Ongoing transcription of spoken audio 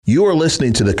You are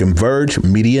listening to the Converge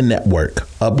Media Network,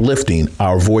 uplifting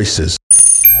our voices.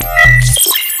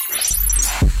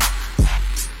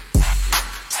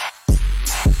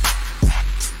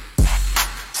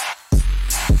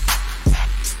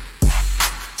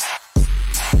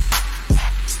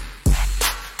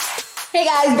 Hey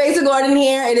guys, Basic Gordon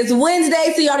here. It is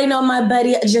Wednesday, so you already know my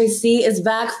buddy JC is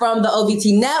back from the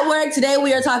OVT Network. Today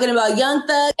we are talking about Young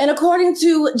Thug. And according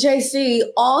to JC,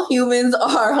 all humans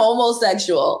are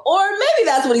homosexual. Or maybe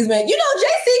that's what he's meant. You know,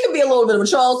 JC can be a little bit of a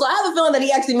troll, so I have a feeling that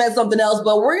he actually meant something else.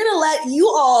 But we're going to let you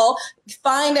all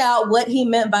find out what he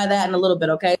meant by that in a little bit,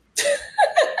 okay?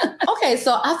 Okay,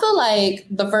 so I feel like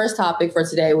the first topic for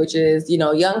today, which is,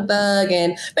 Young Thug,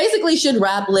 and basically should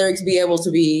rap lyrics be able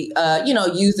to be,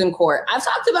 used in court? I've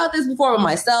talked about this before with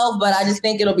myself, but I just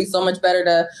think it'll be so much better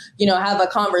to, have a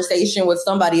conversation with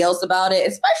somebody else about it,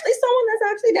 especially someone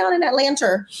that's actually down in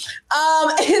Atlanta,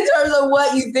 in terms of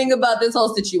what you think about this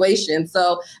whole situation.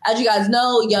 So as you guys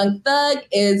know, Young Thug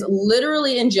is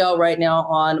literally in jail right now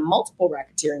on multiple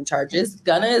racketeering charges.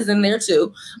 Gunna is in there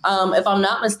too. If I'm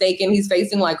not mistaken, he's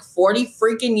facing like 40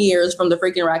 freaking years from the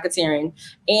freaking racketeering,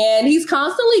 and he's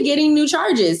constantly getting new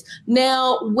charges.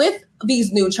 Now, with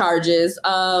these new charges,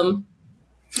 a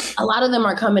lot of them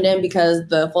are coming in because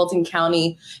the Fulton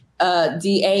County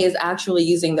DA is actually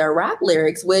using their rap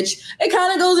lyrics, which it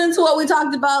kind of goes into what we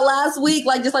talked about last week.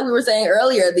 Just like we were saying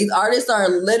earlier, these artists are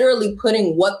literally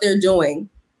putting what they're doing,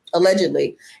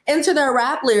 allegedly, into their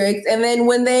rap lyrics. And then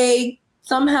when they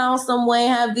somehow, some way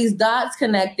have these dots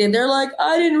connected, they're like,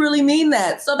 I didn't really mean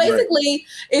that. So basically,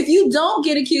 if you don't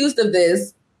get accused of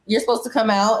this, you're supposed to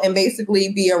come out and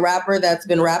basically be a rapper that's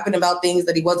been rapping about things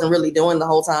that he wasn't really doing the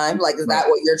whole time. Is that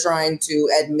what you're trying to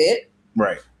admit?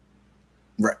 Right.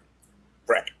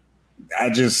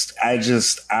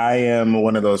 I am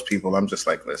one of those people. I'm just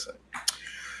like, listen,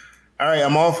 all right,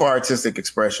 I'm all for artistic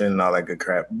expression and all that good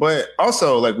crap. But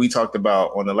also, like we talked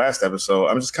about on the last episode,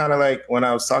 I'm just kind of like, when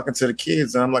I was talking to the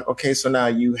kids, and I'm like, okay, so now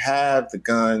you have the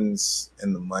guns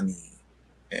and the money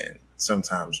and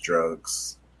sometimes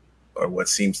drugs, or what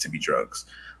seems to be drugs,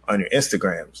 on your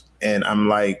Instagrams. And I'm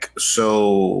like,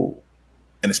 so,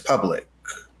 and it's public.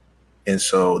 And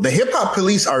so the hip hop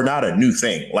police are not a new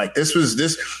thing.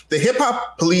 The hip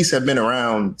hop police have been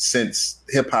around since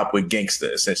hip hop with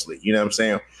gangsta, essentially. You know what I'm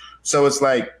saying? So it's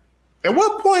like, at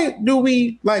what point do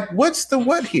we, what's the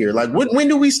what here? When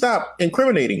do we stop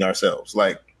incriminating ourselves?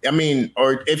 Or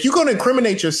if you're going to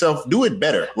incriminate yourself, do it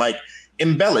better.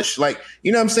 Embellish.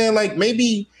 You know what I'm saying?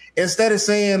 Maybe instead of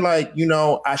saying,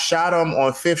 I shot him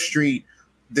on 5th Street,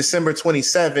 December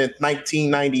 27th,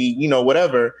 1990,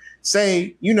 whatever,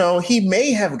 say, he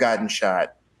may have gotten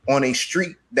shot on a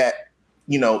street that,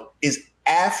 is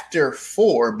after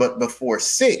 4, but before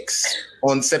 6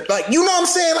 on September. You know what I'm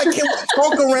saying? Can we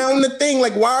talk around the thing?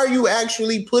 Why are you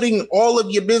actually putting all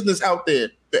of your business out there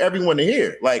for everyone to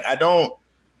hear?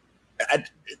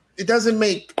 It doesn't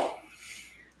make...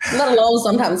 Let alone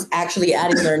sometimes actually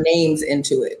adding their names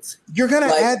into it. You're going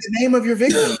to add the name of your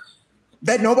victim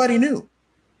that nobody knew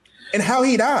and how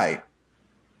he died.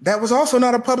 That was also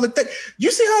not a public thing. You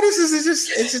see how this is?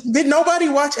 It's just did nobody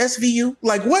watch SVU?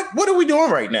 What are we doing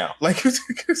right now? I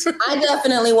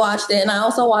definitely watched it, and I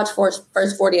also watched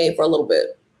First 48 for a little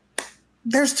bit.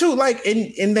 There's two,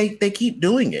 and they keep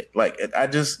doing it. I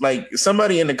just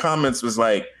somebody in the comments was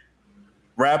like,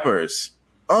 rappers,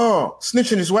 oh,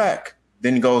 snitching is whack.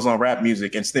 Then goes on rap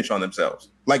music and snitch on themselves.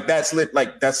 That's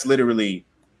literally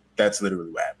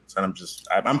what happens.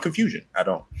 And I'm confusion. I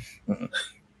don't. Mm-mm.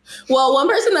 Well, one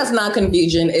person that's not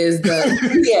confusion is the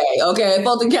DA, okay?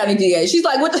 Fulton County DA. She's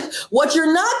like, what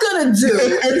you're not going to do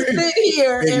is sit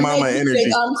here and make me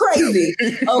think I'm crazy,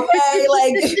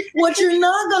 okay? What you're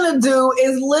not going to do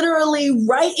is literally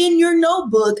write in your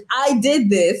notebook, I did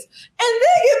this, and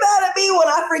then get mad at me when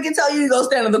I freaking tell you to go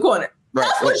stand in the corner. Right,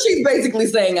 that's what she's basically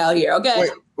saying out here, okay?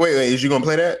 Wait, is you going to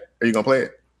play that? Are you going to play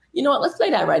it? You know what? Let's play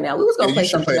that right now. We was going to play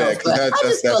something else, but I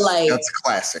just feel like... That's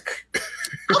classic.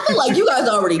 I feel like you guys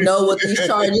already know what these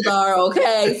charges are,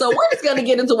 okay? So we're just going to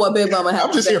get into what Big Mama has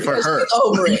to say. I'm just here for her.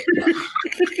 Over it.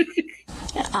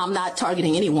 I'm not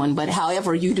targeting anyone, but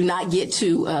however, you do not get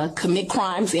to commit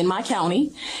crimes in my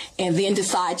county and then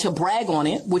decide to brag on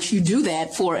it, which you do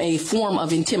that for a form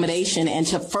of intimidation and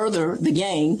to further the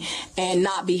gang and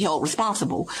not be held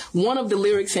responsible. One of the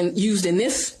lyrics used in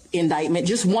this indictment.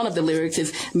 Just one of the lyrics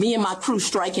is me and my crew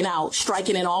striking out,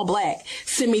 striking in all black.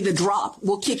 Send me the drop.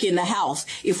 We'll kick in the house.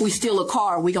 If we steal a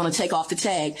car, we're going to take off the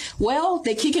tag. Well,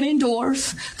 they're kicking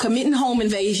indoors, committing home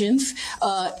invasions.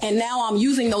 And now I'm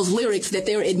using those lyrics that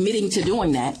they're admitting to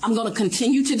doing that. I'm going to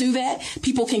continue to do that.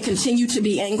 People can continue to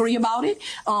be angry about it.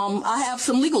 I have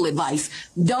some legal advice.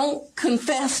 Don't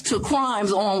confess to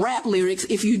crimes on rap lyrics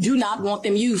if you do not want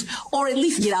them used, or at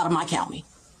least get out of my county.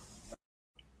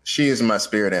 She is my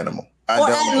spirit animal. Or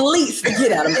at least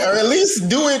get out of it. Or at least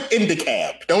do it in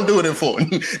DeKalb. Don't do it in Fulton.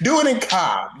 Do it in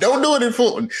Cobb. Don't do it in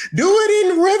Fulton. Do it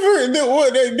in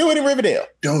Do it in Riverdale.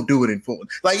 Don't do it in Fulton.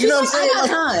 Like, you know what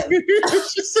I'm saying?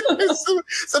 Like,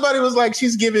 somebody was like,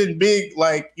 she's giving big,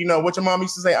 like, you know, what your mom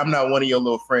used to say, I'm not one of your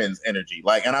little friends energy.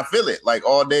 Like, and I feel it like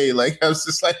all day. Like, I was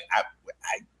just like,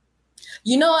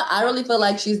 you know what? I really feel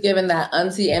like she's giving that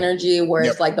auntie energy where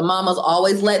it's like the mama's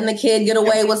always letting the kid get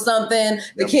away with something.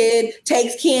 The kid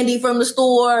takes candy from the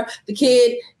store. The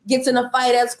kid gets in a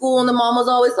fight at school and the mama's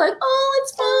always like, oh,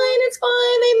 it's fine. It's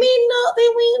fine. They mean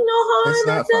no harm.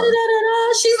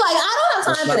 She's like, I don't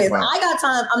have time for this. I got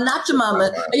time. I'm not your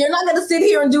mama. And you're not going to sit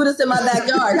here and do this in my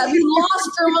backyard. Have you lost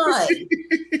your mind?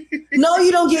 No,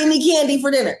 you don't get any candy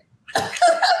for dinner.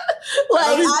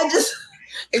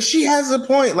 And she has a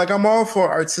point. Like, I'm all for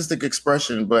artistic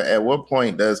expression, but at what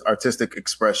point does artistic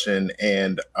expression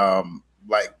and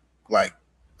like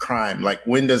crime, like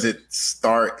when does it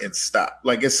start and stop?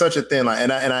 Like, it's such a thin line.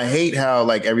 And I hate how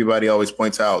like everybody always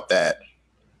points out that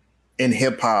in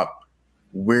hip hop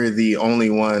we're the only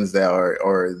ones that are,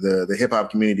 or the hip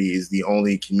hop community is the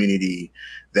only community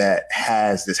that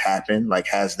has this happen, like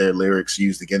has their lyrics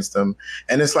used against them.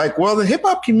 And it's like, well, the hip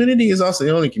hop community is also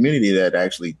the only community that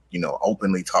actually, you know,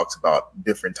 openly talks about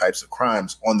different types of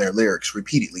crimes on their lyrics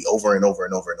repeatedly over and over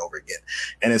and over and over again.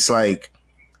 And it's like,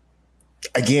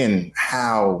 again,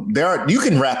 how you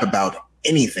can rap about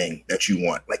anything that you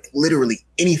want, like literally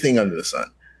anything under the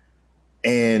sun.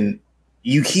 And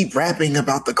you keep rapping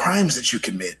about the crimes that you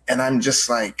commit. And I'm just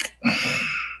like,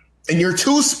 and you're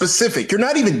too specific. You're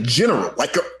not even general.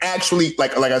 Like, you're actually,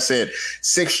 like I said,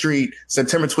 6th Street,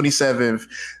 September 27th,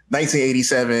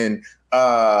 1987,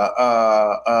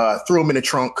 threw him in the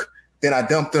trunk. Then I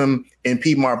dumped him in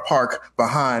Piedmont Park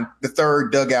behind the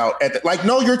third dugout. Like,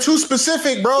 no, you're too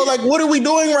specific, bro. Like, what are we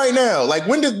doing right now? Like,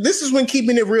 this is when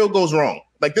keeping it real goes wrong.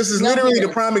 Like, this is literally the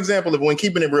prime example of when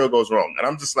keeping it real goes wrong. And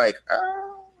I'm just like,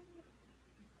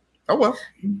 oh, well.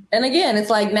 And again, it's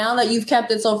like, now that you've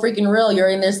kept it so freaking real, you're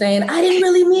in there saying, I didn't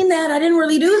really mean that. I didn't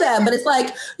really do that. But it's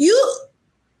like, you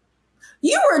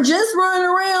were just running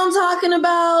around talking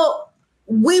about,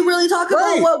 we really talk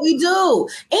about what we do.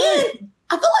 And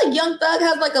I feel like Young Thug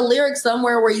has like a lyric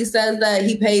somewhere where he says that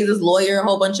he pays his lawyer a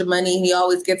whole bunch of money. He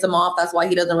always gets him off. That's why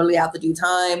he doesn't really have to do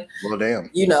time. Well, damn.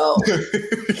 You know.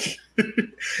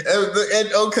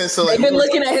 and okay, so like, I've been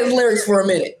looking at his lyrics for a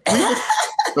minute.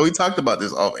 So we talked about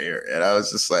this off air, and I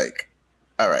was just like,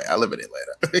 all right, I live in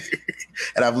Atlanta.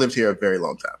 And I've lived here a very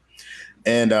long time.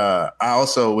 And I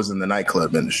also was in the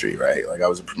nightclub industry, right? Like, I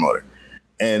was a promoter.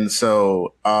 And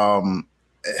so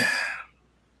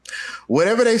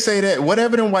whatever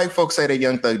them white folks say that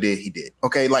Young Thug did, he did.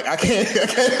 Okay, like, I can't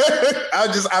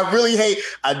I really hate,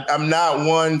 I'm not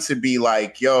one to be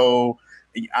like, yo,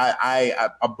 I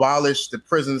abolished the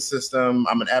prison system.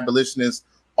 I'm an abolitionist,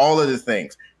 all of the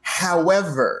things.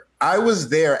 However, I was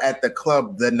there at the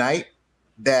club the night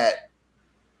that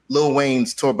Lil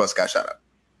Wayne's tour bus got shot up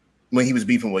when he was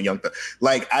beefing with Young Thug.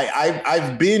 Like,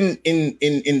 I've been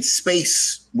in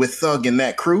space with Thug and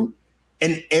that crew,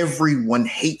 and everyone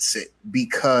hates it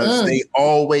because they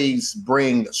always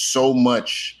bring so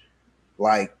much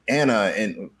like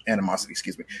animosity,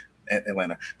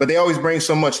 Atlanta, but they always bring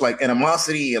so much like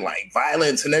animosity and like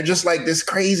violence, and they're just like this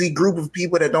crazy group of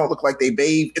people that don't look like they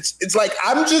bathe. It's like,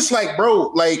 I'm just like,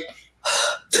 bro, like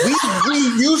we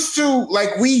used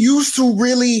to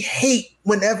really hate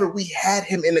whenever we had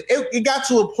him in it got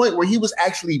to a point where he was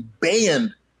actually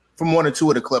banned from one or two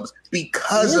of the clubs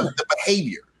because of the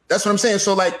behavior. That's what I'm saying.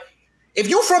 So like, if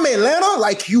you're from Atlanta,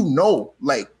 like, you know,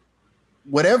 like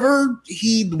whatever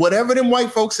them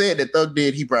white folks said that Thug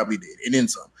did, he probably did, and then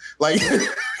some. Like,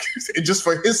 just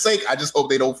for his sake, I just hope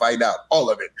they don't find out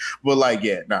all of it. But like,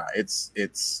 yeah, nah, it's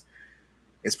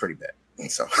pretty bad.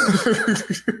 So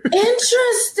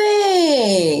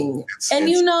interesting.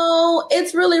 You know,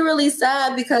 it's really, really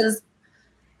sad because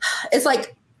it's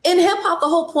like, in hip hop, the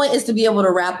whole point is to be able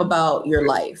to rap about your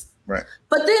life. Right.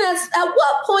 But then at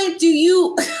what point do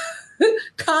you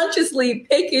consciously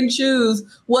pick and choose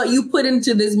what you put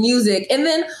into this music? And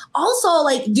then also,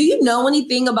 like, do you know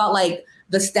anything about like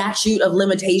the statute of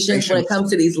limitations when it comes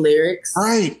to these lyrics?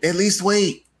 Right. At least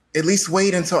wait. at least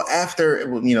wait until after,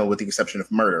 with the exception of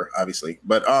murder, obviously,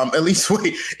 but at least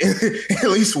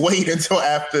wait until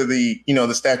after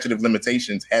the statute of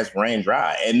limitations has ran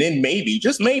dry, and then maybe,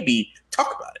 just maybe,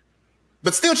 talk about it.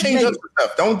 But still change up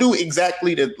stuff. Don't do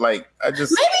exactly maybe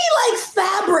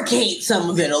fabricate some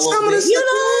of it a little bit.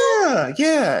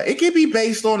 Yeah. It could be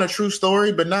based on a true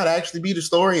story, but not actually be the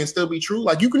story and still be true.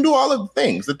 Like, you can do all of the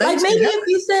things. Like, maybe if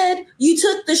you said you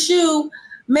took the shoe,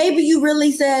 maybe you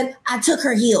really said, I took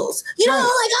her heels. I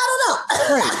don't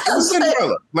know. Right. It was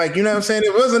Cinderella. Like, you know what I'm saying?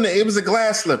 It was a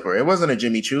glass slipper. It wasn't a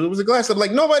Jimmy Choo. It was a glass slipper.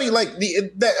 Like, nobody,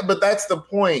 but that's the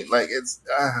point. Like, it's,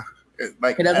 it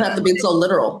doesn't have to be so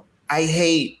literal. I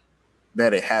hate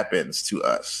that it happens to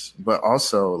us, but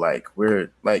also, like,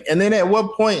 we're, like, and then at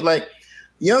what point, like,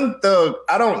 Young Thug,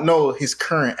 I don't know his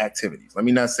current activities. Let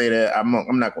me not say that. I'm not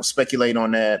going to speculate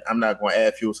on that. I'm not going to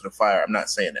add fuel to the fire. I'm not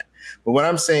saying that. But what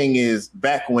I'm saying is,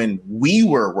 back when we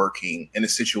were working in a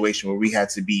situation where we had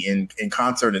to be in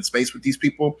concert and space with these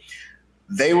people,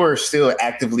 they were still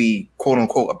actively, quote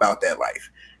unquote, about that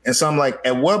life. And so I'm like,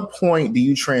 at what point do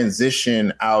you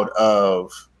transition out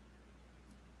of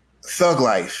thug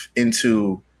life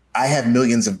into I have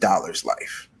millions of dollars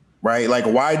life? Right? Like,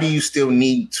 why do you still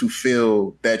need to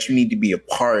feel that you need to be a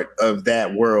part of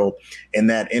that world and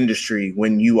that industry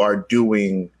when you are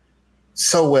doing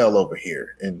so well over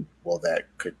here? And well, that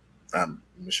could,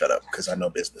 shut up because I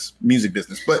know music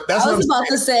business, but that's I was about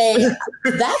to say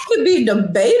that could be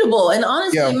debatable. And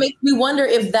honestly, it makes me wonder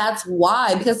if that's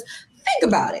why, because think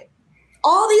about it.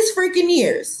 All these freaking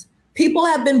years, people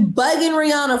have been bugging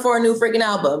Rihanna for a new freaking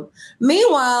album.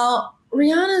 Meanwhile,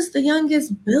 Rihanna's the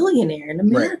youngest billionaire in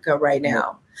America right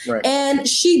now. Right. And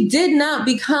she did not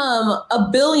become a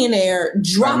billionaire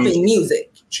dropping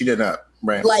music. She did not.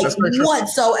 Right. Like,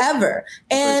 whatsoever.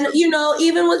 And,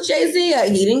 even with Jay-Z,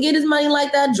 he didn't get his money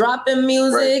like that dropping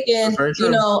music. Right.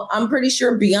 And, I'm pretty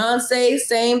sure Beyonce,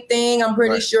 same thing. I'm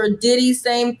pretty sure Diddy,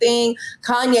 same thing.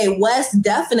 Kanye West,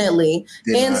 definitely.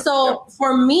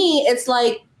 For me, it's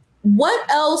like, what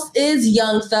else is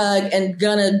Young Thug and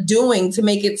Gunna doing to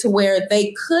make it to where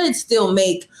they could still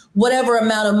make whatever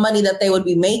amount of money that they would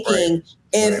be making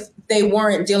if they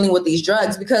weren't dealing with these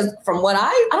drugs? Because from what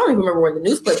I don't even remember where the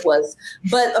news clip was,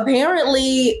 but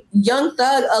apparently Young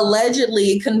Thug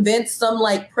allegedly convinced some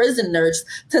prison nurse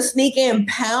to sneak in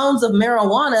pounds of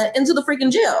marijuana into the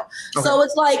freaking jail. Okay. So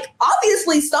it's like,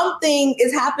 obviously something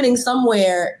is happening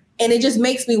somewhere, and it just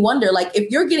makes me wonder,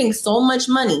 if you're getting so much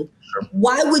money,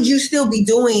 why would you still be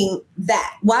doing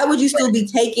that? Why would you still be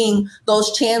taking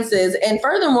those chances? And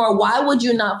furthermore, why would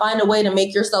you not find a way to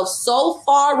make yourself so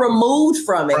far removed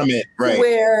from it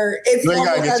where it's you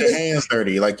gotta get your hands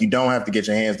dirty? Like, you don't have to get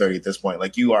your hands dirty at this point.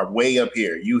 Like, you are way up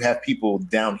here. You have people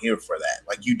down here for that.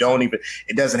 Like,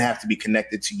 it doesn't have to be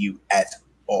connected to you at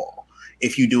all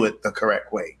if you do it the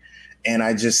correct way. And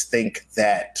I just think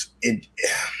that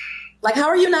how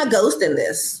are you not ghosting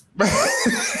this?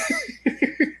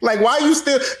 Like, why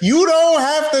you don't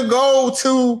have to go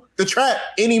to the trap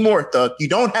anymore, Thug. You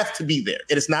don't have to be there.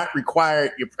 It is not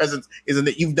required. Your presence isn't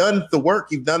that. You've done the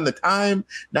work. You've done the time.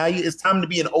 Now it's time to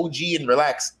be an OG and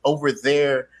relax over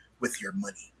there with your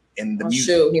money. And the music.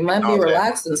 Shoot, he might be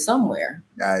relaxing somewhere.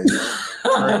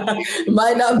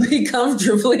 Might not be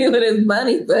comfortably with his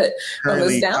money, but from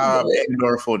the sound of it.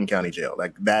 Or Fulton County Jail.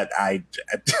 Like that, I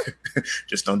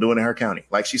just don't do it in her county.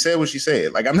 Like, she said what she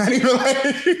said. Like, I'm not even like...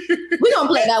 We're going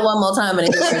to play that one more time and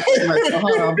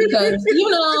hold on, because,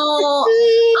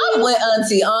 I'm with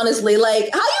Auntie, honestly. Like,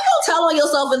 how you going to tell on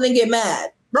yourself and then get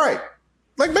mad? Right.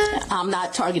 Like, man. I'm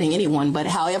not targeting anyone, but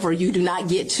however, you do not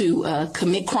get to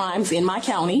commit crimes in my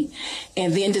county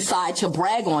and then decide to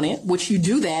brag on it, which you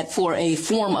do that for a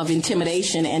form of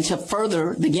intimidation and to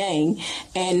further the gang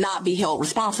and not be held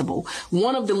responsible.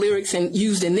 One of the lyrics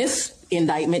used in this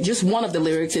indictment, just one of the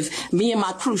lyrics, is me and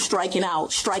my crew striking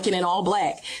in all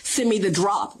black. Send me the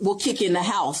drop. We'll kick in the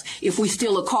house. If we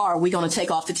steal a car, we're going to take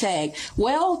off the tag.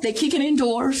 Well, they're kicking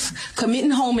indoors,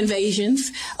 committing home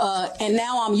invasions. And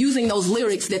now I'm using those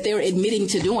lyrics that they're admitting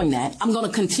to doing that. I'm going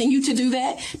to continue to do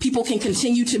that. People can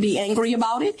continue to be angry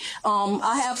about it.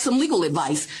 I have some legal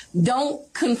advice.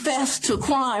 Don't confess to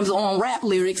crimes on rap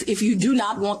lyrics if you do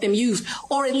not want them used,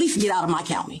 or at least get out of my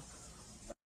county.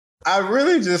 I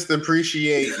really just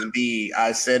appreciate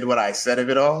I said what I said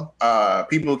of it all.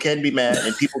 People can be mad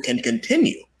and people can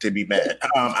continue to be mad.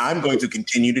 I'm going to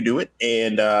continue to do it.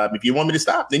 And if you want me to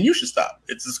stop, then you should stop.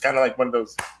 It's just kind of like one of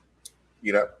those,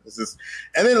 it's just,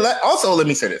 and then also let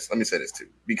me say this too,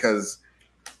 because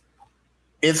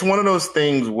it's one of those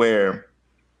things where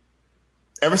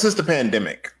ever since the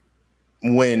pandemic,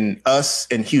 when us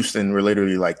in Houston were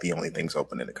literally like the only things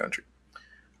open in the country,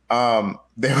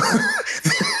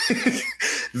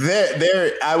 There,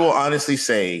 there. I will honestly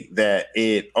say that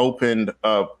it opened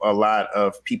up a lot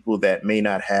of people that may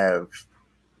not have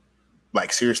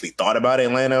like seriously thought about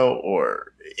Atlanta,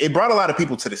 or it brought a lot of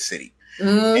people to the city.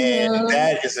 Mm-hmm. And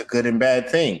that is a good and bad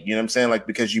thing. You know what I'm saying? Like,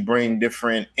 because you bring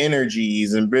different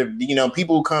energies and, you know,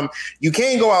 people come, you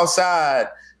can't go outside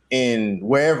in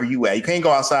wherever you at. You can't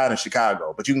go outside in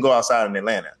Chicago, but you can go outside in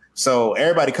Atlanta. So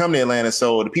everybody come to Atlanta.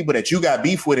 So the people that you got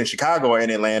beef with in Chicago are in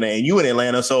Atlanta, and you in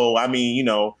Atlanta. So, I mean, you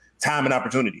know, time and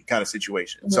opportunity kind of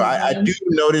situation. So I do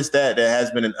notice that there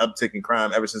has been an uptick in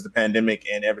crime ever since the pandemic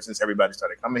and ever since everybody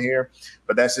started coming here.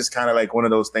 But that's just kind of like one of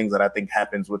those things that I think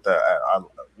happens with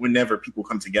whenever people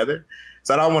come together.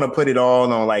 So I don't want to put it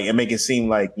all on like and make it seem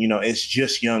like, you know, it's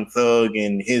just Young Thug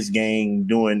and his gang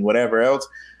doing whatever else.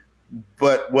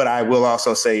 But what I will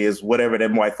also say is whatever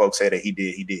them white folks say that he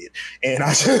did, he did. And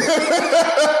I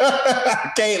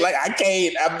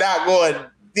can't, I'm not going,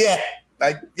 yeah.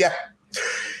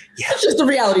 It's just the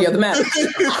reality of the matter.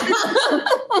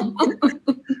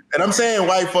 And I'm saying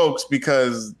white folks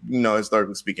because, you know,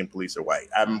 historically speaking, police are white.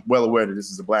 I'm well aware that this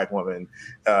is a black woman.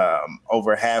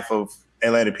 Over half of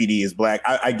Atlanta PD is black.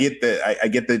 I get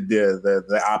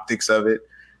the optics of it,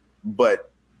 but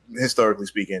historically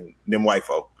speaking, them white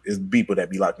folk is people that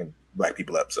be locking black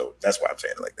people up. So that's why I'm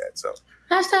saying it like that. So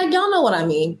hashtag y'all know what I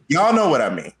mean. Y'all know what I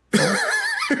mean.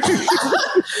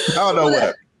 Y'all know what I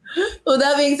mean. Well,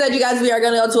 that being said, you guys, we are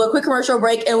going to go to a quick commercial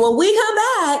break. And when we come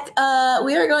back,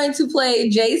 we are going to play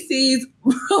JC's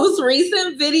most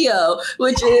recent video,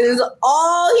 which is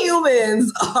All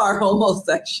Humans Are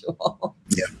Homosexual.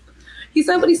 Yeah. He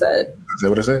said what he said. Is that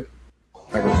what I said?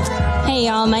 Hey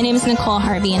y'all, my name is Nicole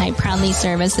Harvey and I proudly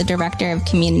serve as the Director of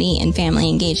Community and Family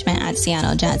Engagement at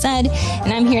Seattle Jazz Ed,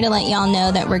 and I'm here to let y'all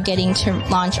know that we're getting to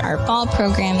launch our fall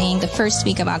programming the first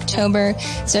week of October.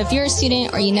 So if you're a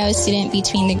student or you know a student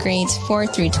between the grades 4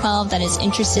 through 12 that is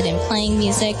interested in playing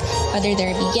music, whether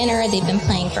they're a beginner or they've been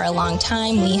playing for a long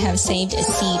time, we have saved a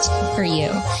seat for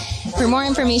you. For more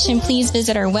information, please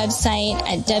visit our website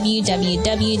at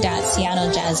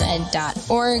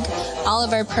www.seattlejazzed.org. All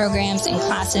of our programs and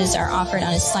classes are offered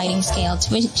on a sliding scale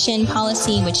tuition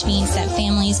policy, which means that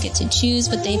families get to choose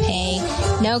what they pay,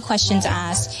 no questions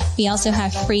asked. We also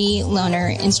have free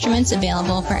loaner instruments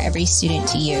available for every student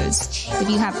to use. If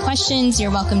you have questions,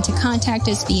 you're welcome to contact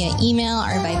us via email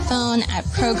or by phone at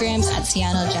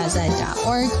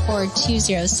programs@seattlejazzed.org or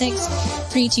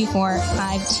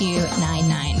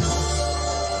 206-324-5299.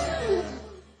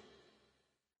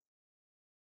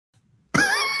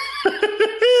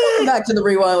 Back to the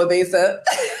rewind with Asa.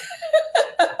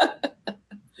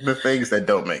 The things that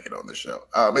don't make it on the show.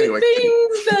 Anyway,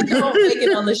 things that don't make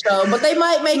it on the show, but they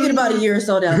might make it about a year or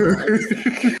so down the line.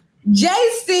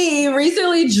 JC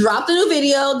recently dropped a new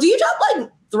video. Do you drop like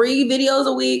 3 videos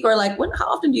a week, or like how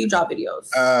often do you drop videos?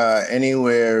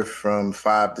 Anywhere from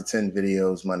 5 to 10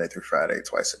 videos Monday through Friday,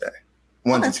 twice a day,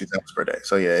 1 to 2 times per day.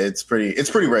 So yeah, it's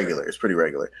pretty regular.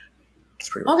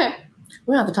 Okay.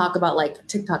 We're going to have to talk about like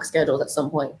TikTok schedules at some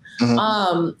point.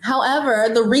 Mm-hmm. However,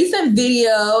 the recent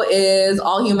video is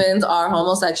All Humans Are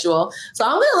Homosexual. So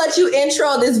I'm going to let you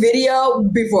intro this video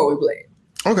before we play it.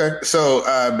 Okay. So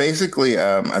basically,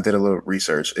 I did a little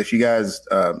research. If you guys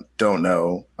don't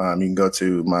know, you can go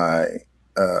to my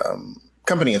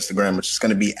company Instagram, which is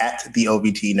going to be at the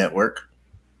OVT Network.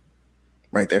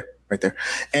 Right there.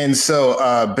 And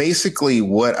so basically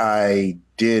what I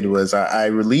did was I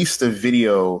released a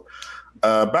video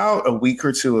about a week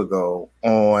or two ago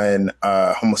on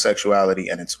homosexuality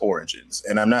and its origins.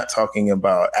 And I'm not talking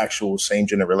about actual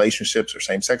same-gender relationships or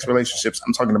same-sex relationships.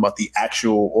 I'm talking about the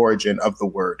actual origin of the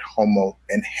word homo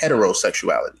and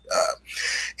heterosexuality.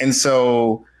 And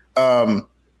so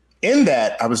in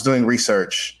that, I was doing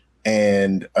research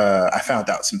and I found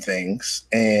out some things.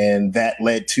 And that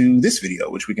led to this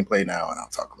video, which we can play now, and I'll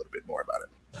talk a little bit more about it.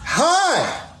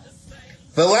 Hi!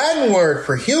 The Latin word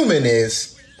for human is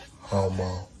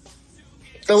homo.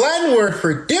 The Latin word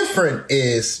for different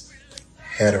is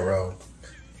hetero.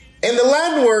 And the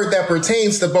Latin word that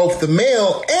pertains to both the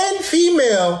male and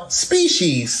female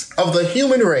species of the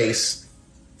human race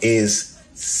is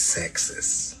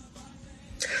sexist.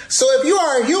 So if you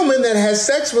are a human that has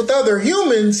sex with other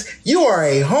humans, you are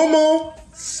a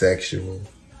homosexual.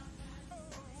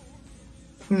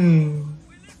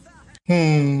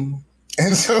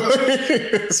 And so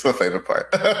it's my favorite part.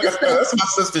 That's my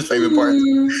sister's favorite part.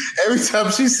 Every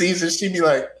time she sees it, she be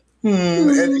like,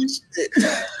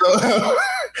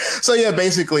 So yeah,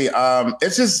 basically,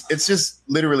 it's just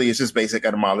basic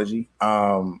etymology.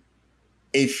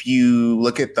 If you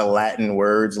look at the Latin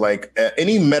words, like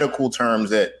any medical terms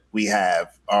that we have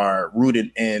are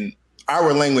rooted in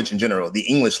our language in general. The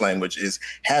English language is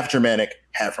half Germanic,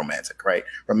 half Romantic, right?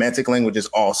 Romantic languages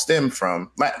all stem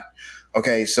from Latin.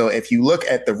 Okay, so if you look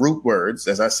at the root words,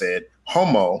 as I said,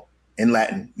 homo in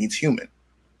Latin means human.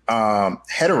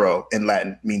 Hetero in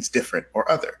Latin means different or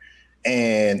other.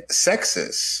 And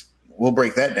sexus, we'll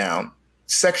break that down.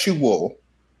 Sexual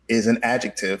is an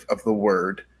adjective of the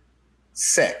word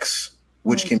sex,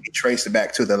 which can be traced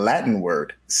back to the Latin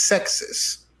word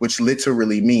sexus, which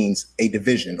literally means a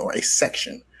division or a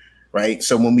section, right?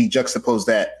 So when we juxtapose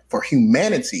that for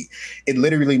humanity, it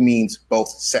literally means both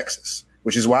sexes,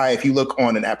 which is why if you look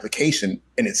on an application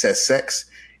and it says sex,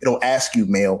 it'll ask you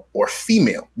male or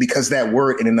female, because that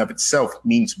word in and of itself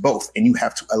means both, and you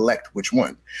have to elect which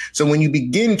one. So when you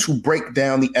begin to break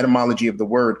down the etymology of the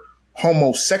word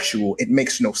homosexual, it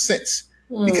makes no sense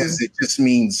because it just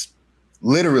means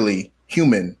literally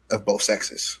human of both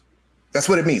sexes. That's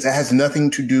what it means. That has nothing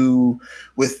to do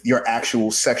with your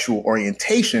actual sexual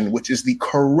orientation, which is the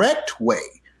correct way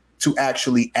to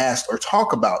actually ask or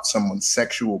talk about someone's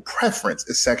sexual preference,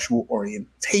 is sexual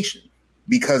orientation.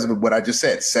 Because of what I just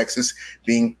said, sexes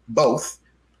being both,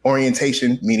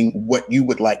 orientation meaning what you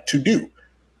would like to do.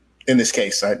 In this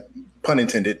case, pun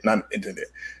intended, not intended.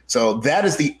 So that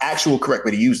is the actual correct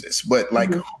way to use this. But like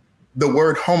the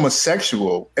word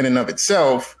homosexual in and of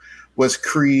itself was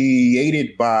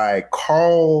created by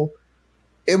Carl.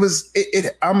 I'm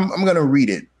going to read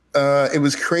it. It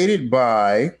was created in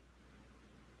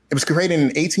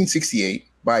 1868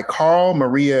 by Carl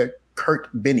Maria Kurt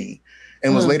Benny,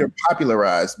 and was later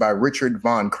popularized by Richard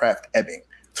von Krafft-Ebing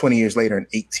 20 years later in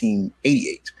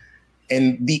 1888.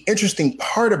 And the interesting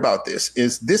part about this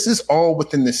is all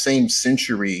within the same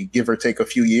century, give or take a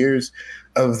few years,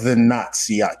 of the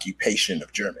Nazi occupation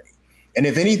of Germany. And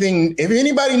if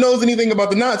anybody knows anything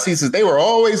about the Nazis, is they were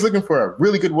always looking for a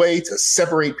really good way to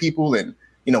separate people and,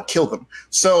 kill them.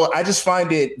 So I just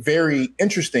find it very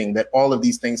interesting that all of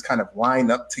these things kind of line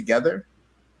up together.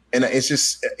 And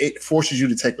it forces you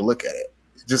to take a look at it.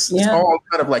 It's all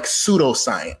kind of like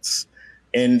pseudoscience.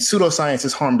 And pseudoscience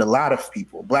has harmed a lot of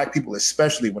people, Black people,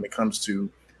 especially when it comes to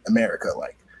America,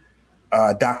 like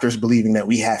doctors believing that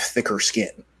we have thicker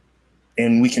skin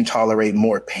and we can tolerate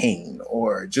more pain,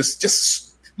 or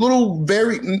just little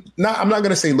I'm not going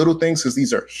to say little things because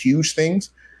these are huge things,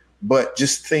 but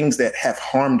just things that have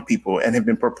harmed people and have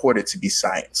been purported to be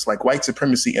science. Like white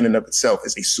supremacy in and of itself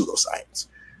is a pseudoscience,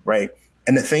 right?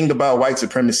 And the thing about white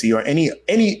supremacy or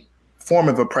any form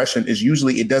of oppression is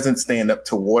usually it doesn't stand up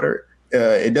to water.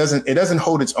 It doesn't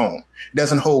hold its own. It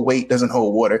doesn't hold weight, doesn't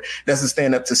hold water. It doesn't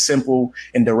stand up to simple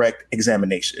and direct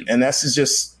examination. And that's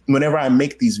just, whenever I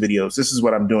make these videos, this is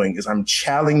what I'm doing, is I'm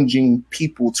challenging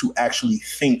people to actually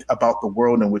think about the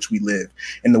world in which we live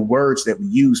and the words that we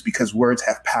use, because words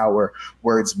have power,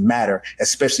 words matter,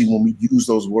 especially when we use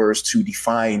those words to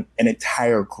define an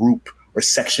entire group or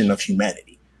section of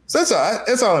humanity. So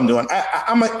that's all I'm doing.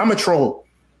 I'm a troll.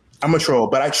 I'm a troll,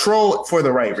 but I troll for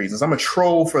the right reasons. I'm a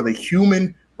troll for the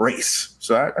human race.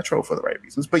 So I troll for the right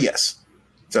reasons. But yes,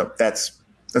 so that's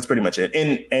pretty much it.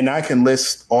 And I can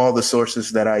list all the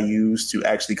sources that I use to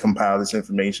actually compile this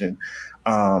information.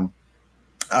 I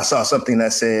saw something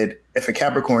that said, if a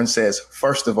Capricorn says,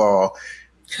 first of all,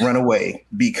 run away,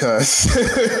 because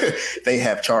they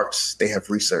have charts, they have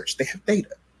research, they have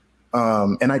data.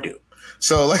 And I do.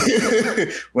 So like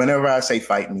whenever I say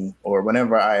fight me, or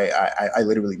whenever I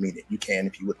literally mean it, you can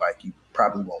if you would like. You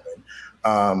probably won't win.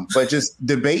 But just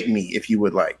debate me if you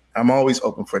would like. I'm always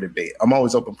open for debate. I'm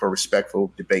always open for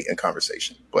respectful debate and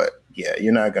conversation. But yeah,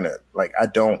 you're not going to I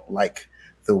don't like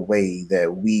the way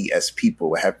that we as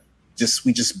people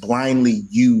we just blindly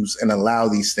use and allow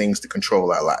these things to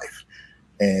control our life.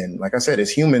 And like I said, as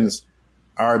humans,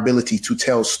 our ability to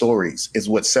tell stories is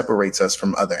what separates us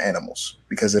from other animals,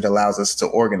 because it allows us to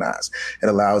organize. It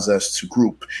allows us to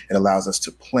group. It allows us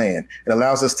to plan. It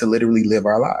allows us to literally live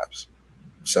our lives.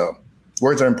 So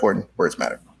words are important. Words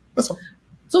matter. That's all.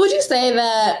 So would you say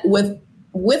that with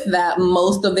that,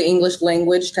 most of the English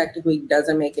language technically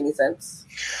doesn't make any sense?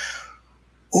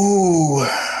 Ooh,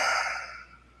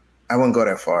 I wouldn't go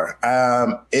that far.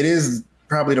 It is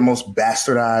probably the most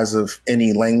bastardized of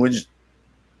any language,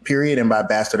 period. And by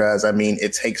bastardized, I mean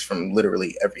it takes from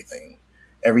literally everything.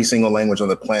 Every single language on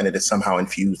the planet is somehow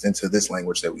infused into this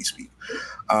language that we speak.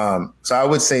 So I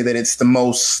would say that it's the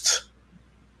most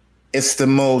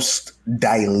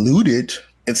diluted.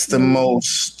 It's the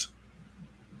most,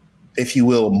 if you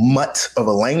will, mutt of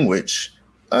a language.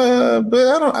 But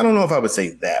I don't know if I would say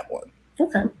that one.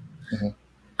 Okay. Mm-hmm.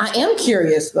 I am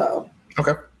curious though.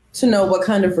 Okay. to know what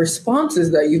kind of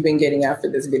responses that you've been getting after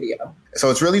this video. So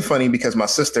it's really funny because my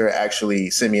sister actually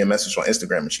sent me a message on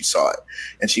Instagram and she saw it.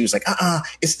 And she was like,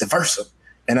 it's diversa.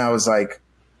 And I was like,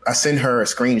 I sent her a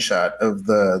screenshot of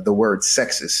the word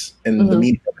sexist and the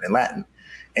meaning of it in Latin.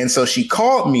 And so she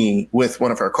called me with one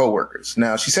of her coworkers.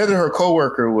 Now, she said that her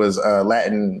coworker was a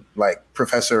Latin like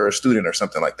professor or student or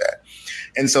something like that.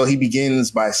 And so he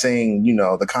begins by saying, you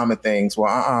know, the common things,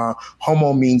 well,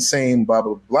 homo means same, blah,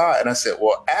 blah, blah. And I said,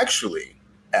 well, actually,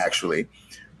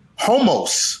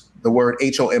 homos, the word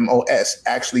HOMOS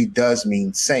actually does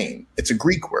mean same. It's a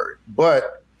Greek word,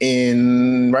 but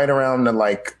in right around the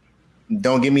like,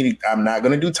 I'm not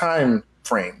going to do time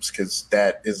frames because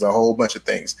that is a whole bunch of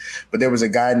things. But there was a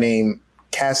guy named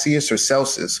Cassius or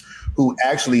Celsus who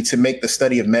actually, to make the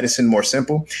study of medicine more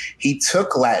simple, he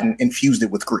took Latin and fused it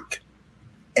with Greek.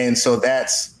 And so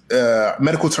that's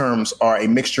medical terms are a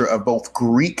mixture of both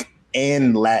Greek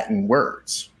and Latin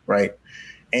words, right?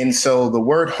 And so the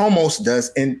word homos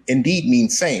does indeed mean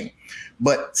same,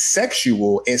 but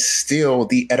sexual is still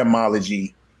the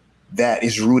etymology that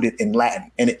is rooted in Latin,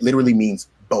 and it literally means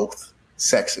both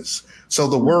sexes. So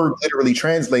the word literally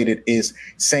translated is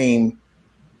same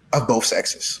of both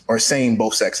sexes or same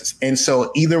both sexes. And so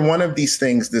either one of these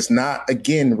things does not,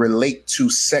 again, relate to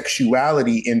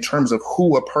sexuality in terms of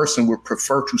who a person would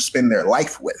prefer to spend their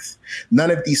life with. None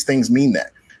of these things mean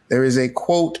that. There is a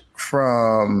quote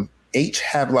from H.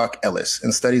 Havelock Ellis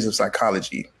in Studies of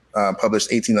Psychology,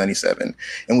 published 1897,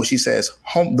 in which he says,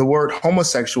 the word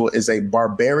homosexual is a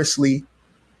barbarously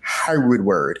hybrid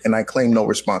word, and I claim no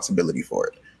responsibility for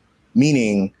it.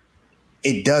 Meaning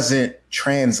it doesn't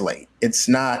translate. It's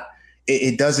not,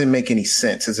 it doesn't make any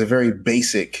sense. It's a very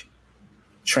basic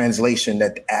translation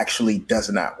that actually does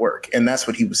not work. And that's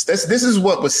what this is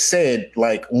what was said,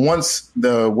 like once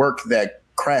the work that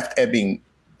Krafft Ebing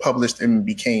published and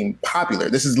became popular.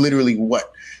 This is literally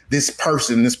what this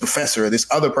person, this professor, this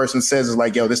other person says is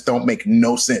like, yo, this don't make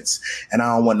no sense. And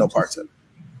I don't want no parts of it.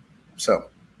 So,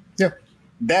 yeah,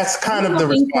 that's kind of the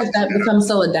response. That becomes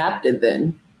so adaptive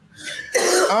then.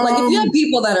 Like if you have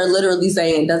people that are literally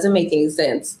saying it doesn't make any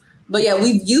sense, but yeah,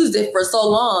 we've used it for so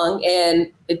long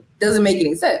and it doesn't make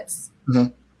any sense. Mm-hmm.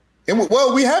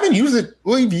 Well, we haven't used it.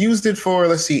 We've used it for,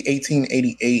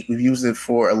 1888. We've used it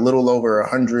for a little over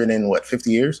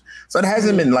 50 years. So it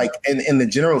hasn't been like in the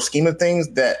general scheme of things,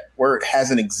 that word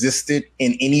hasn't existed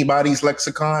in anybody's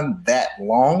lexicon that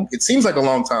long. It seems like a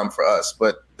long time for us,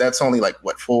 but that's only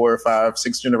 4, 5,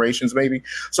 6 generations maybe.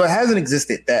 So it hasn't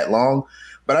existed that long.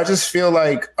 But I just feel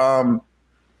like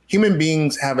human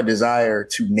beings have a desire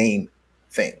to name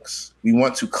things. We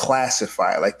want to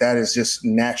classify. Like that is just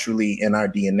naturally in our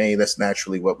DNA. That's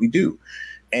naturally what we do.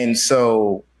 And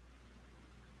so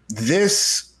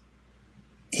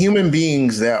human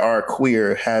beings that are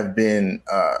queer have been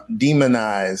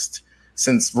demonized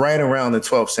since right around the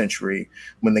 12th century,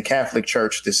 when the Catholic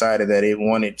Church decided that it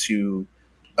wanted to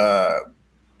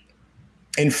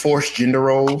enforce gender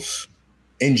roles.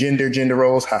 Gender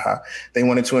roles, They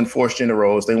wanted to enforce gender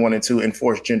roles. They wanted to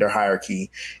enforce gender hierarchy.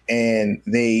 And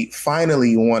they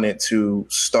finally wanted to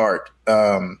start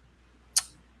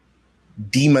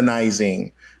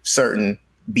demonizing certain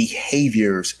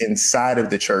behaviors inside of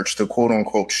the church to quote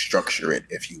unquote structure it,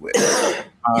 if you will.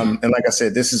 And like I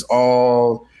said, this is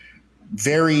all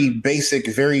very basic,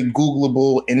 very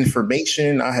Googleable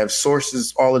information. I have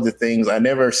sources, all of the things. I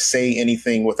never say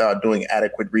anything without doing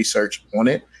adequate research on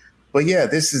it. But yeah,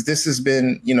 this has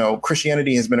been,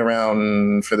 Christianity has been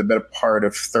around for the better part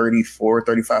of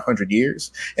 3,500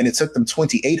 years. And it took them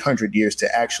 2,800 years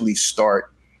to actually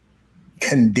start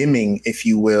condemning, if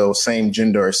you will, same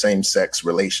gender or same sex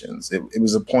relations. It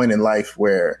was a point in life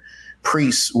where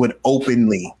priests would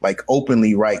openly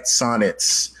write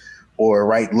sonnets or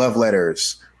write love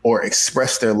letters or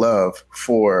express their love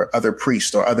for other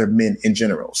priests or other men in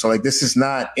general. So this is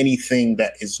not anything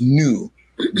that is new.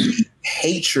 The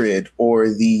hatred or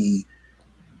the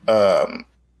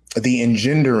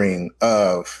engendering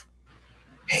of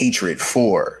hatred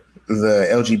for the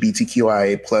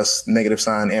LGBTQIA plus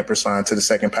 _ampersand to the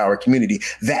second power community,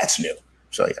 that's new.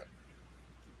 So yeah.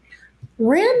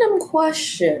 Random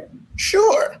question.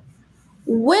 Sure.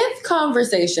 With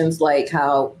conversations like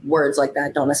how words like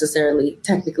that don't necessarily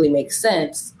technically make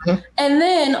sense, and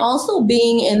then also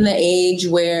being in the age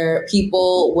where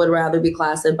people would rather be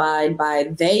classified by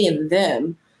they and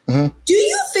them, do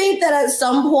you think that at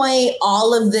some point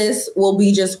all of this will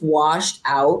be just washed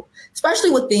out, especially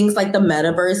with things like the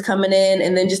metaverse coming in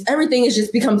and then just everything is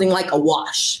just becoming like a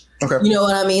wash? Okay. You know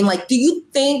what I mean? Do you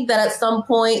think that at some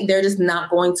point they're just not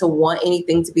going to want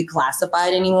anything to be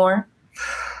classified anymore?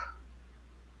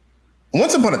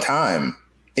 Once upon a time,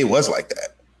 it was like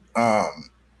that.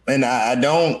 And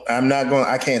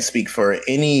I can't speak for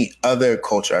any other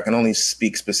culture. I can only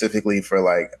speak specifically for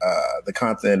like the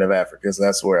continent of Africa, because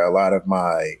that's where a lot of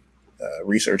my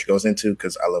research goes into,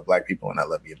 because I love Black people and I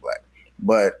love being Black.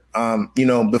 But,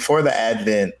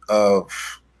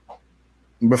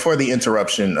 before the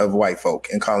interruption of white folk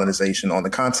and colonization on the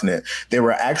continent, there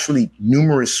were actually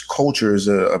numerous cultures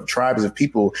of tribes of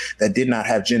people that did not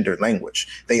have gendered language.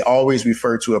 They always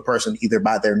referred to a person either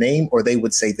by their name, or they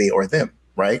would say they or them,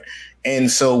 right?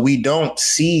 And so we don't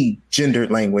see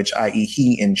gendered language, i.e.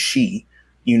 he and she,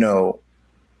 in a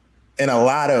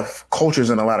lot of cultures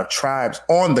and a lot of tribes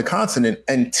on the continent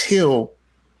until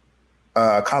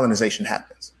colonization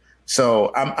happens.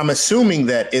 So I'm assuming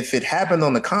that if it happened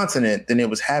on the continent, then it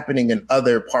was happening in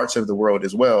other parts of the world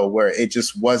as well, where it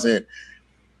just wasn't,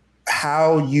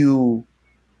 how you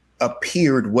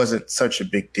appeared wasn't such a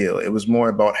big deal. It was more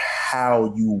about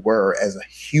how you were as a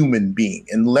human being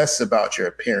and less about your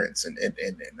appearance and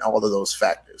all of those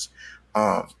factors.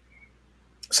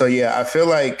 So yeah, I feel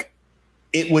like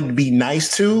it would be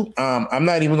nice to. I'm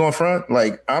not even going front.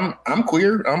 Like I'm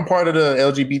queer. I'm part of the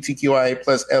LGBTQIA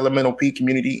plus elemental P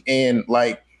community, and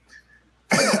like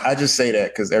I just say that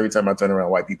because every time I turn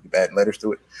around, white people add letters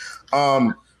to it.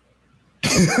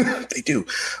 They do,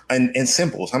 and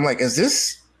symbols. I'm like, is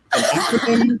this an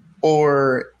acronym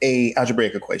or a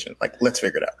algebraic equation? Like, let's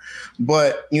figure it out.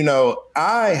 But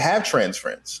I have trans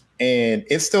friends, and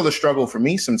it's still a struggle for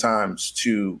me sometimes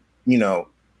to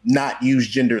not use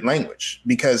gendered language,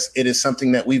 because it is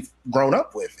something that we've grown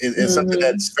up with. It's something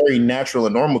that's very natural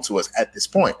and normal to us at this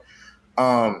point.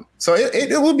 So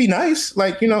it would be nice,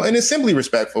 like, and it's simply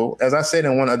respectful. As I said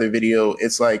in one other video,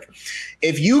 it's like,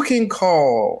 if you can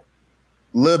call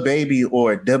Lil Baby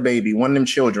or Da Baby, one of them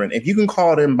children, if you can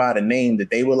call them by the name that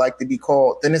they would like to be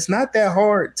called, then it's not that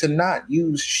hard to not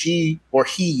use she or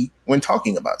he when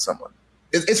talking about someone.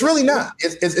 It's really not.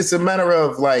 It's a matter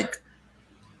of like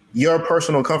your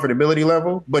personal comfortability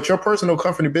level, but your personal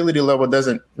comfortability level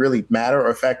doesn't really matter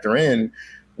or factor in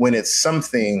when it's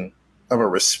something of a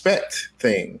respect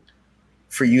thing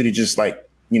for you to just like,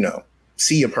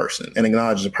 see a person and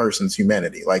acknowledge the person's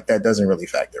humanity. Like that doesn't really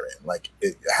factor in. Like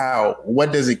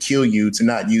what does it kill you to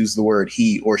not use the word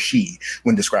he or she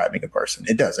when describing a person?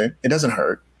 It doesn't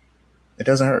hurt. It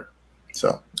doesn't hurt.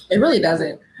 So it really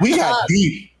doesn't. We got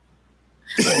deep.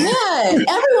 Yeah, everyone,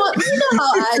 how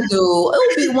I do. It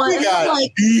would be one. We got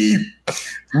like, deep.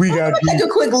 We got deep. Take a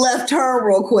quick left turn,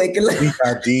 real quick. We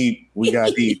got deep. We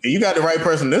got deep. You got the right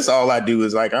person. This all I do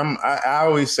is like I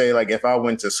always say, like, if I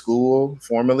went to school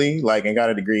formally, like, and got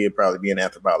a degree, it'd probably be in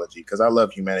anthropology, because I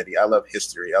love humanity. I love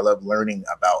history. I love learning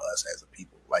about us as a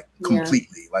people, like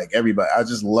completely. Like everybody, I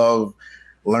just love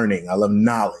learning. I love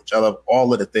knowledge. I love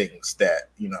all of the things that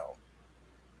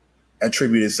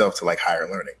attribute itself to like higher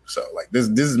learning. So like this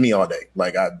is me all day.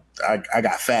 Like I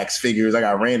got facts, figures, I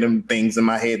got random things in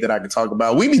my head that I could talk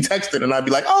about. We be texting and I'd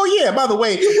be like, oh yeah, by the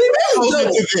way, we goes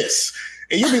into this.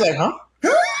 And you'd be like, huh?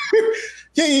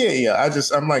 yeah.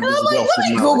 I'm like, this let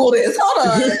me Google this. Hold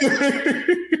on.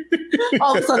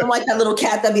 All of a sudden, I'm like that little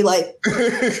cat that be like,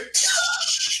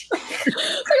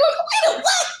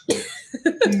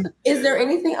 is there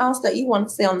anything else that you want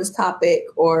to say on this topic?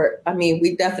 Or, I mean,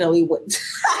 we definitely went.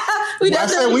 we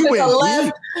definitely took a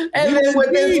left and then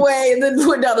went this way and then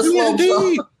went down the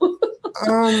slope.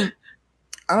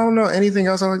 I don't know anything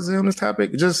else I'd like to say on this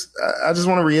topic. I just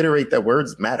want to reiterate that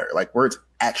words matter. Like words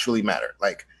actually matter.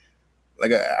 Like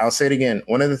I'll say it again.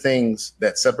 One of the things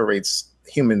that separates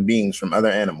human beings from other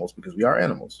animals, because we are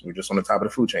animals, we're just on the top of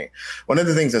the food chain. One of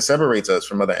the things that separates us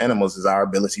from other animals is our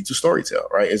ability to storytell,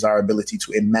 right? Is our ability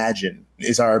to imagine,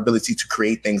 is our ability to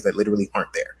create things that literally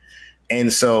aren't there.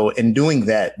 And so in doing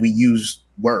that, we use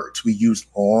words, we use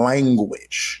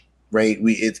language, right?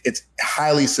 It's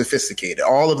highly sophisticated.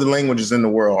 All of the languages in the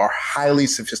world are highly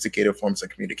sophisticated forms of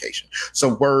communication.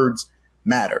 So words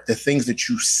matter. The things that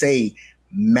you say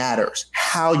matters.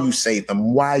 How you say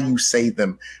them, why you say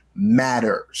them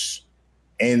matters.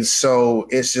 And so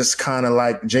it's just kind of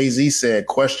like Jay-Z said,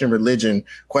 question religion,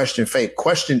 question faith,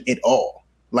 question it all.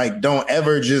 Like, don't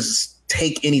ever just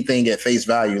take anything at face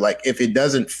value. Like, if it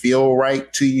doesn't feel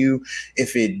right to you,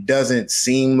 if it doesn't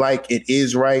seem like it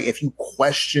is right, if you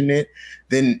question it,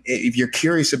 then if you're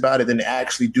curious about it, then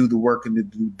actually do the work and the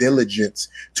due diligence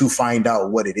to find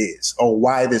out what it is or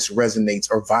why this resonates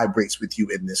or vibrates with you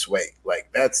in this way. Like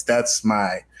that's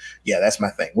my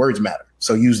thing. Words matter.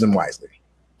 So use them wisely.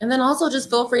 And then also just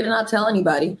feel free to not tell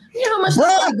anybody. You know how much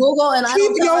Bruh, I Google and I keep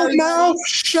don't tell your everybody? mouth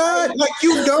shut. Like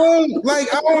you don't.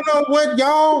 Like I don't know what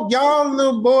y'all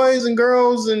little boys and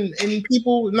girls and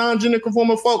people, non-gender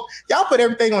conforming folk, y'all put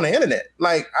everything on the internet.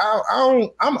 Like I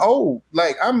don't. I'm old.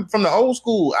 Like I'm from the old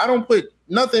school. I don't put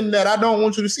nothing that I don't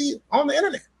want you to see on the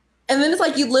internet. And then it's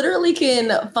like you literally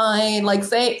can find, like,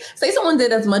 say someone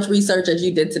did as much research as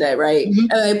you did today, right? Mm-hmm.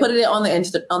 And they put it on the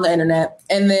internet,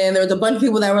 and then there was a bunch of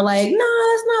people that were like, "No,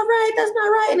 that's not right. That's not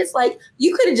right." And it's like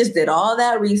you could have just did all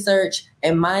that research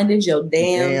and minded your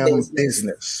damn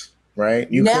business.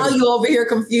 Right? Now you over here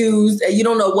confused and you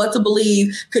don't know what to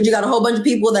believe because you got a whole bunch of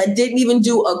people that didn't even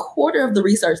do a quarter of the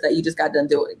research that you just got done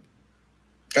doing.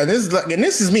 And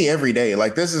this is me every day.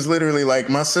 Like this is literally like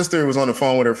my sister was on the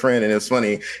phone with her friend, and it's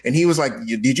funny. And he was like,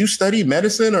 "Did you study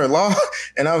medicine or law?"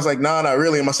 And I was like, "No, not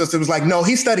really." And my sister was like, "No,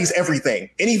 he studies everything.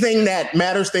 Anything that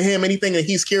matters to him, anything that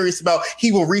he's curious about,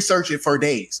 he will research it for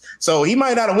days. So he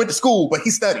might not have went to school, but he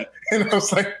studied." And I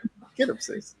was like, "Get him,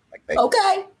 sis." Like,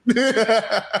 okay.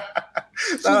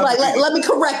 She's like, let me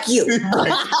correct you. Shout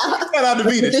out to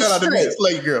Vita. Shout out to Vita.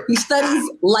 Slay girl. He studies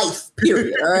life,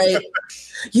 period. All right.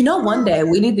 You know, one day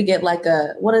we need to get like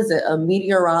a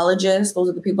meteorologist. Those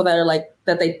are the people that are like,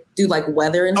 that they do like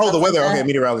weather and the weather. Like okay,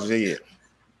 meteorologist. Yeah.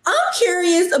 I'm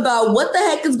curious about what the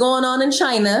heck is going on in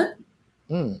China.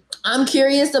 I'm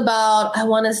curious about, I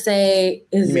want to say,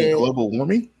 you mean global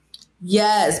warming?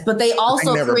 Yes, but they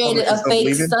also created a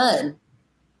fake sun.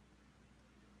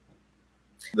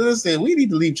 Listen, we need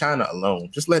to leave China alone.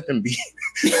 Just let them be.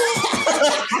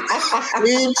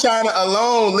 Leave China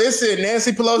alone. Listen,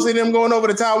 Nancy Pelosi and them going over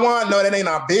to Taiwan. No, that ain't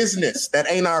our business. That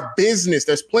ain't our business.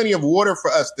 There's plenty of water for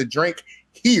us to drink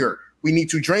here. We need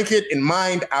to drink it and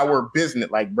mind our business.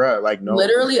 Like, bruh, like, no.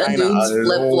 Literally, a China dude's alone.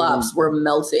 flip-flops were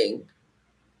melting.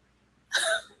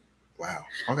 Wow.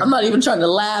 Okay. I'm not even trying to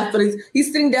laugh, but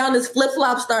he's sitting down, his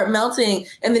flip-flops start melting,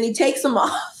 and then he takes them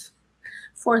off.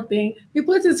 Poor thing. He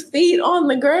puts his feet on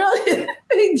the ground and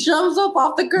he jumps up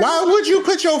off the ground. Why would you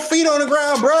put your feet on the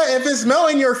ground, bro? If it's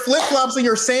melting your flip-flops and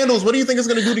your sandals, what do you think it's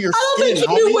going to do to your skin? I don't think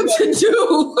he knew what to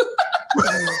do.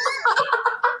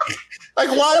 Like,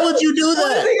 why would you do that?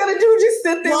 What is he going to do? Just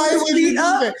sit there Why with his would you feet do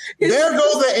up? that? There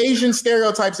go the Asian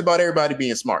stereotypes about everybody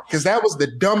being smart, because that was the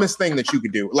dumbest thing that you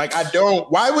could do. Like,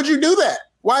 why would you do that?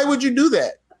 Why would you do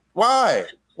that? Why?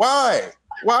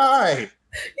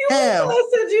 I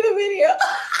sent you the video.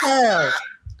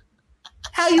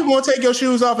 How you gonna take your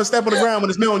shoes off and step on the ground when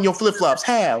it's melting your flip-flops?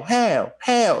 How?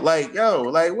 Like, yo,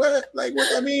 like what? Like what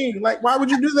that mean? Like, why would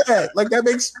you do that? Like, that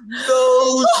makes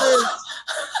no sense.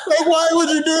 Like, why would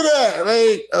you do that?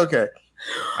 Like, okay.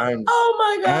 Oh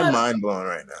my God. I'm mind blown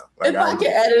right now. Like, if I can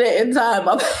edit it in time,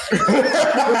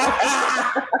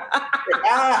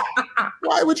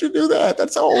 why would you do that?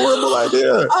 That's a horrible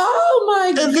idea. Oh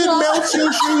my God. If it melts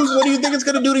your shoes, what do you think it's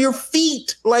going to do to your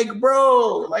feet? Like,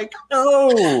 bro, like,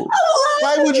 no.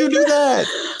 Why would you do that?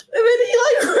 And then he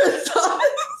like ripped off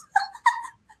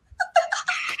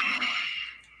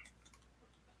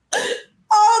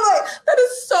Oh my, that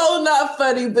is so not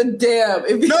funny, but damn.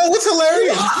 No, it's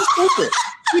hilarious. It's stupid.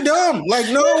 You dumb. Like,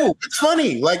 no, it's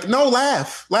funny. Like, no,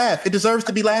 laugh. It deserves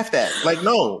to be laughed at. Like,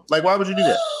 no. Like, why would you do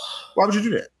that? Why would you do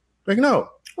that? Like, no.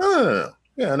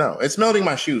 Yeah, no. It's melting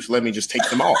my shoes. Let me just take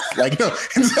them off. Like, no.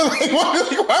 And so, like,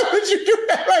 why would you do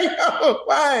that? Like, no.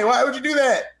 Why? Why would you do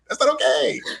that? That's not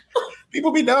okay.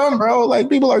 People be dumb, bro. Like,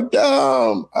 people are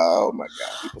dumb. Oh my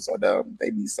God, people so dumb. They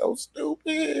be so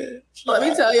stupid. Let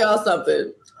me tell y'all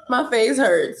something. My face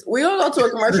hurts. We're gonna go to a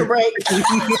commercial break. And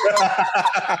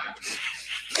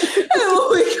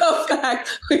when we come back,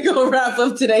 we're gonna wrap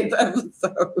up today's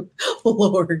episode.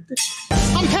 Lord.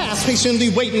 I'm past patiently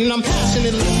waiting, I'm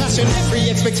passionately passion every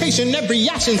expectation, every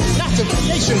action, act of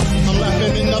creation. I'm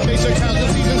laughing in the face of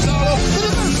casualties and sorrow. For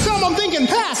the first time I'm thinking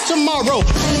past tomorrow.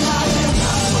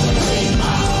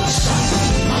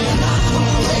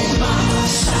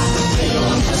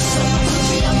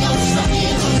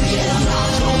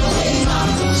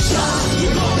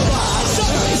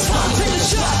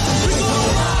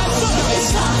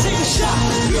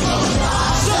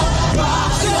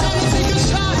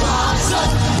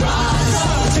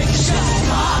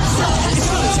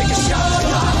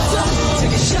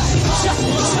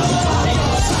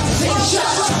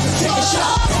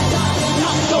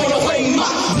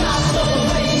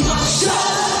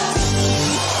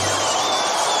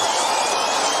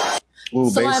 Ooh,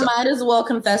 So I might as well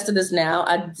confess to this now.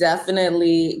 I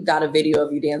definitely got a video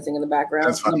of you dancing in the background.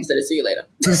 That's funny. I'm gonna send it to you later.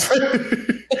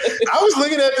 I was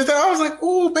looking at this and I was like,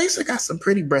 ooh, Basic got some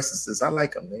pretty breasts. I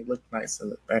like them. They look nice in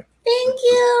the back. Thank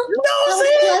you. You know what I'm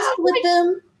saying? With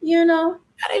them, you know.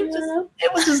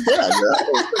 It was just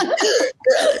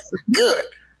good.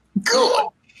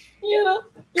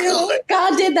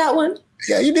 God did that one.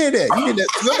 Yeah, you did that.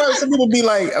 Some people be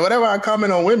like, whenever I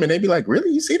comment on women, they be like,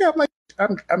 "Really? You see that?" I'm like,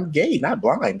 I'm gay, not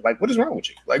blind. Like, what is wrong with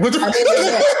you? Like, what the?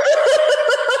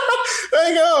 There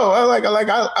you go.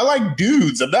 I like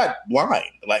dudes. I'm not blind.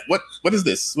 Like, what is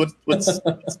this? What's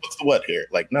the what here?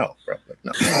 Like, no, bro. Like,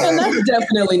 no. And that's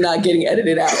definitely not getting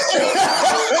edited out.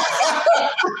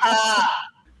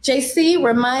 JC,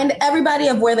 remind everybody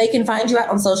of where they can find you at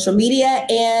on social media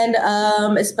and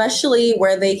especially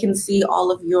where they can see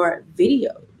all of your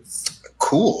videos.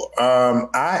 Cool.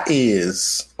 I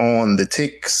is on the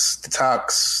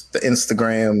TikToks, the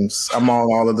Instagrams. I'm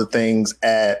on all of the things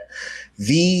at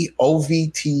the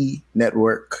OVT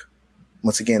Network.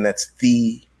 Once again, that's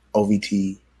the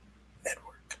OVT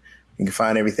Network. You can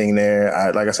find everything there.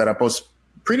 Like I said, I post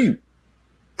pretty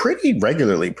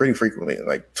regularly, pretty frequently,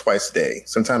 like twice a day,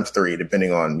 sometimes 3,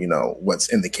 depending on, what's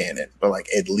in the canon. But like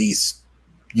at least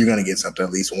you're going to get something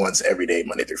at least once every day,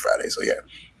 Monday through Friday. So yeah,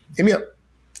 hit me up.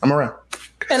 I'm around.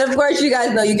 And of course, you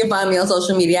guys know you can find me on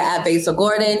social media at Basil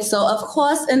Gordon. So of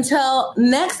course, until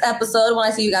next episode, when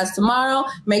I see you guys tomorrow,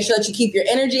 make sure that you keep your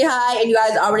energy high. And you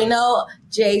guys already know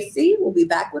JC will be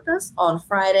back with us on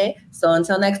Friday. So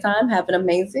until next time, have an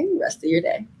amazing rest of your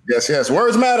day. Yes.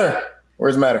 Words matter.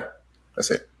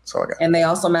 That's it. That's all I got. And they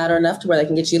also matter enough to where they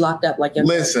can get you locked up like your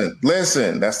Listen.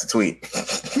 That's the tweet.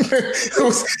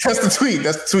 That's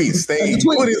the tweet. Stay.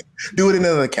 Do it in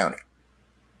another county.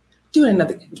 Do it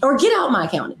another, or get out my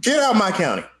county. Get out my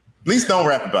county. At least don't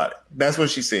rap about it. That's what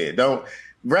she said. Don't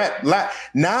rap.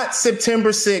 Not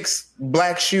September 6th,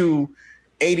 Black Shoe,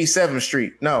 87th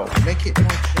Street. No, make it more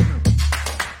general.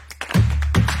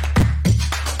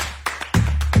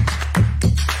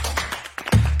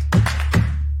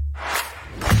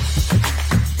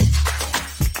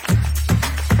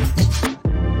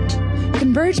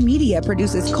 Converge Media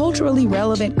produces culturally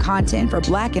relevant content for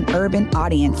Black and urban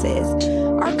audiences.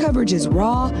 Our coverage is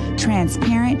raw,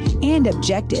 transparent, and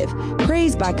objective,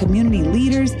 praised by community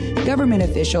leaders, government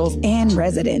officials, and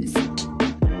residents.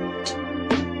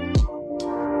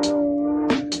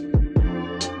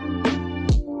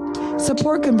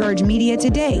 Support Converge Media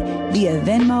today via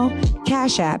Venmo,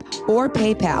 Cash App, or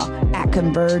PayPal at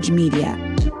Converge Media.